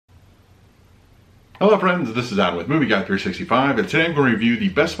Hello friends, this is Adam with Movie Guy 365, and today I'm going to review the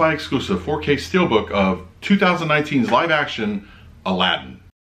Best Buy exclusive 4K Steelbook of 2019's live action Aladdin.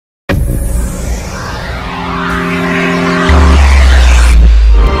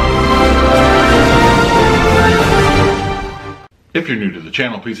 If you're new to the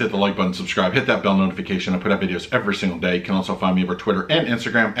channel, please hit the like button, subscribe, hit that bell notification. I put out videos every single day. You can also find me over Twitter and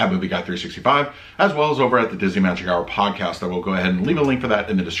Instagram at Movie Guy 365, as well as over at the Disney Magic Hour podcast. I will go ahead and leave a link for that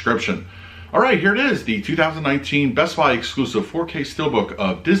in the description. All right, here it is, the 2019 Best Buy exclusive 4K Steelbook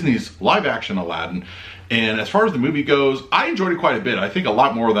of Disney's live action Aladdin. And as far as the movie goes, I enjoyed it quite a bit. I think a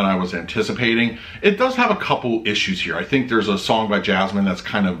lot more than I was anticipating. It does have a couple issues here. I think there's a song by Jasmine that's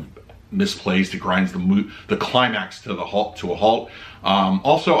kind of misplaced. It grinds the climax to a halt.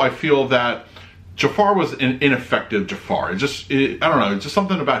 Also, I feel that Jafar was an ineffective Jafar. I don't know, just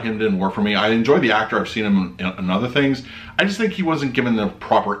something about him didn't work for me. I enjoy the actor. I've seen him in other things. I just think he wasn't given the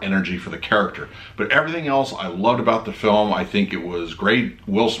proper energy for the character. But everything else I loved about the film. I think it was great.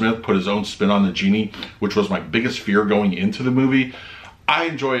 Will Smith put his own spin on the genie, which was my biggest fear going into the movie. I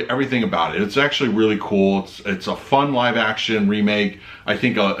enjoy everything about it. It's actually really cool. It's a fun live action remake. I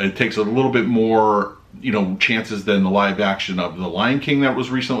think it takes a little bit more, chances than the live action of The Lion King that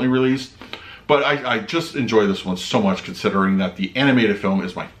was recently released. But I just enjoy this one so much, considering that the animated film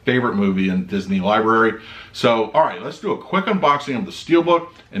is my favorite movie in Disney library. So, all right, let's do a quick unboxing of the Steelbook,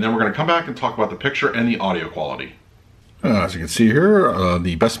 and then we're going to come back and talk about the picture and the audio quality. As you can see here,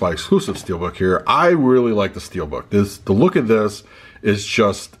 the Best Buy exclusive Steelbook here. I really like the Steelbook. The look of this is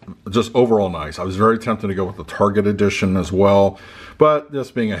just overall nice. I was very tempted to go with the Target edition as well, but this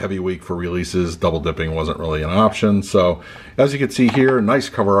being a heavy week for releases, double dipping wasn't really an option. So as you can see here, nice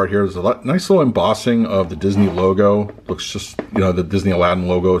cover art here. There's a nice little embossing of the Disney logo. Looks just, the Disney Aladdin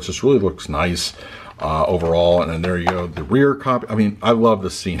logo. It just really looks nice. Overall, and then there you go, the rear copy. I mean, I love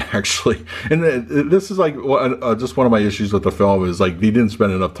this scene actually, and this is like just one of my issues with the film is like they didn't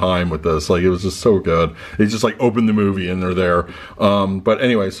spend enough time with this. Like it was just so good. They just like opened the movie and they're there. But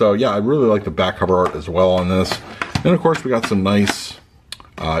anyway, so yeah, I really like the back cover art as well on this. And of course, we got some nice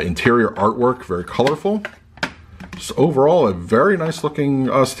interior artwork, very colorful. Just overall, a very nice looking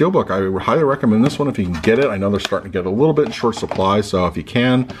Steelbook. I highly recommend this one if you can get it. I know they're starting to get a little bit in short supply, so if you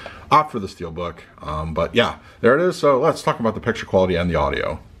can, opt for the Steelbook. But yeah, there it is. So let's talk about the picture quality and the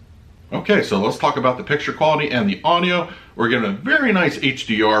audio. Okay, so let's talk about the picture quality and the audio. We're getting a very nice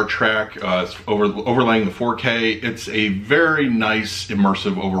HDR track overlaying the 4K. It's a very nice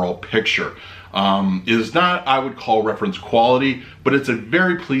immersive overall picture. It is not, I would call, reference quality, but it's a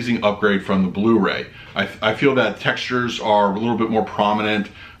very pleasing upgrade from the Blu Ray. I feel that textures are a little bit more prominent.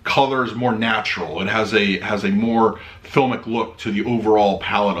 Color is more natural. It has a more filmic look to the overall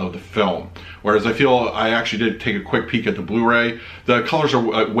palette of the film. Whereas I feel, I actually did take a quick peek at the Blu Ray, the colors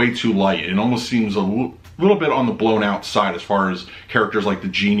are way too light. It almost seems a little bit on the blown out side as far as characters like the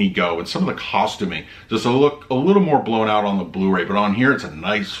genie go, and some of the costuming just look a little more blown out on the Blu Ray, but on here it's a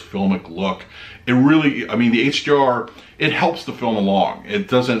nice filmic look. It really, I mean, the HDR, it helps the film along. It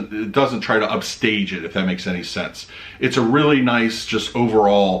doesn't try to upstage it, if that makes any sense. It's a really nice, just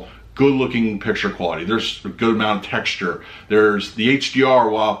overall good looking picture quality. There's a good amount of texture. There's the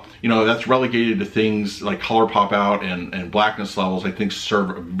HDR, while that's relegated to things like color pop out and blackness levels, I think serve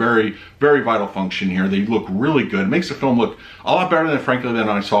a very, very vital function here. They look really good. It makes the film look a lot better than, frankly, than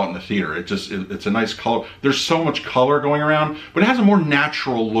I saw it in the theater. It's a nice color. There's so much color going around, but it has a more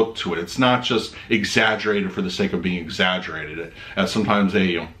natural look to it. It's not just exaggerated for the sake of being exaggerated, as sometimes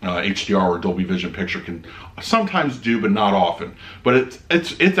a HDR or Dolby Vision picture can sometimes do, but not often. But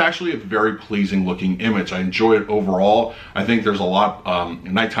it's actually a very pleasing looking image. I enjoy it overall. I think there's a lot,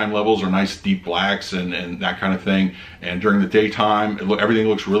 nighttime levels are nice deep blacks and that kind of thing. And during the daytime, everything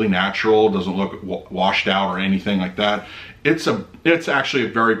looks really natural. Doesn't look washed out or anything like that. It's actually a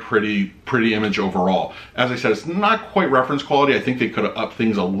very pretty image overall. As I said, it's not quite reference quality. I think they could have upped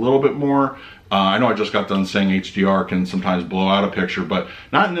things a little bit more. I know I just got done saying HDR can sometimes blow out a picture, but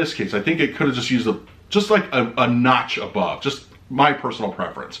not in this case. I think it could have just used just like a notch above. Just my personal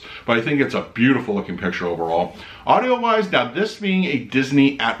preference, but I think it's a beautiful looking picture overall. Audio wise, now this being a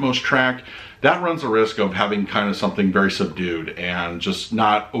Disney Atmos track, that runs the risk of having kind of something very subdued and just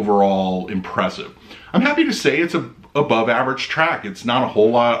not overall impressive. I'm happy to say it's a above average track. It's not a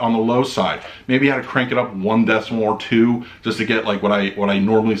whole lot on the low side. Maybe I had to crank it up 1 decimal or 2 just to get like what I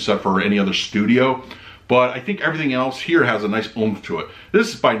normally set for any other studio. But I think everything else here has a nice oomph to it.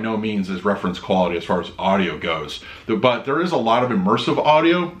 This by no means is reference quality as far as audio goes, but there is a lot of immersive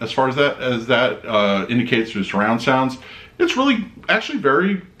audio as far as that indicates through surround sounds. It's really actually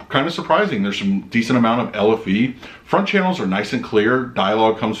very kind of surprising. There's some decent amount of LFE. Front channels are nice and clear.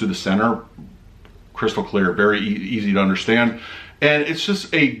 Dialogue comes through the center crystal clear, very easy to understand. And it's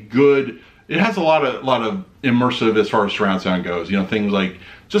just a good, it has a lot of immersive as far as surround sound goes. You know, things like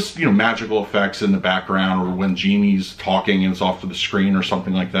just, you know, magical effects in the background, or when Genie's talking and it's off to the screen or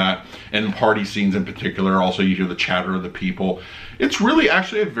something like that. And party scenes in particular, also you hear the chatter of the people. It's really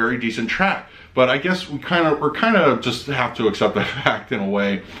actually a very decent track. But I guess we're kind of just have to accept the fact in a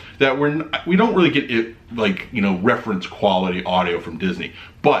way that we don't really get it, like, you know, reference quality audio from Disney.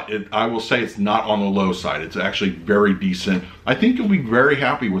 But I will say it's not on the low side. It's actually very decent. I think you'll be very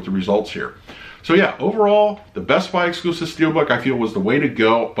happy with the results here. So yeah, overall, the Best Buy exclusive Steelbook I feel was the way to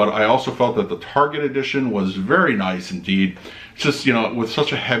go, but I also felt that the Target edition was very nice indeed. It's just, you know, with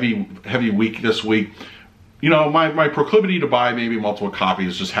such a heavy week this week, you know, my proclivity to buy maybe multiple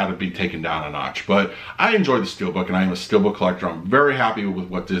copies just had to be taken down a notch. But I enjoy the Steelbook, and I am a Steelbook collector. I'm very happy with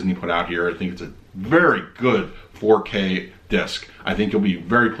what Disney put out here. I think it's a very good 4K disc. I think you'll be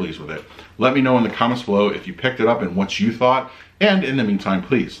very pleased with it. Let me know in the comments below if you picked it up and what you thought. And in the meantime,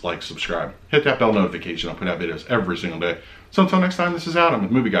 please like, subscribe, hit that bell notification. I'll put out videos every single day. So until next time, this is Adam with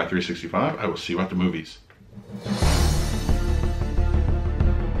Movie Guy 365. I will see you at the movies.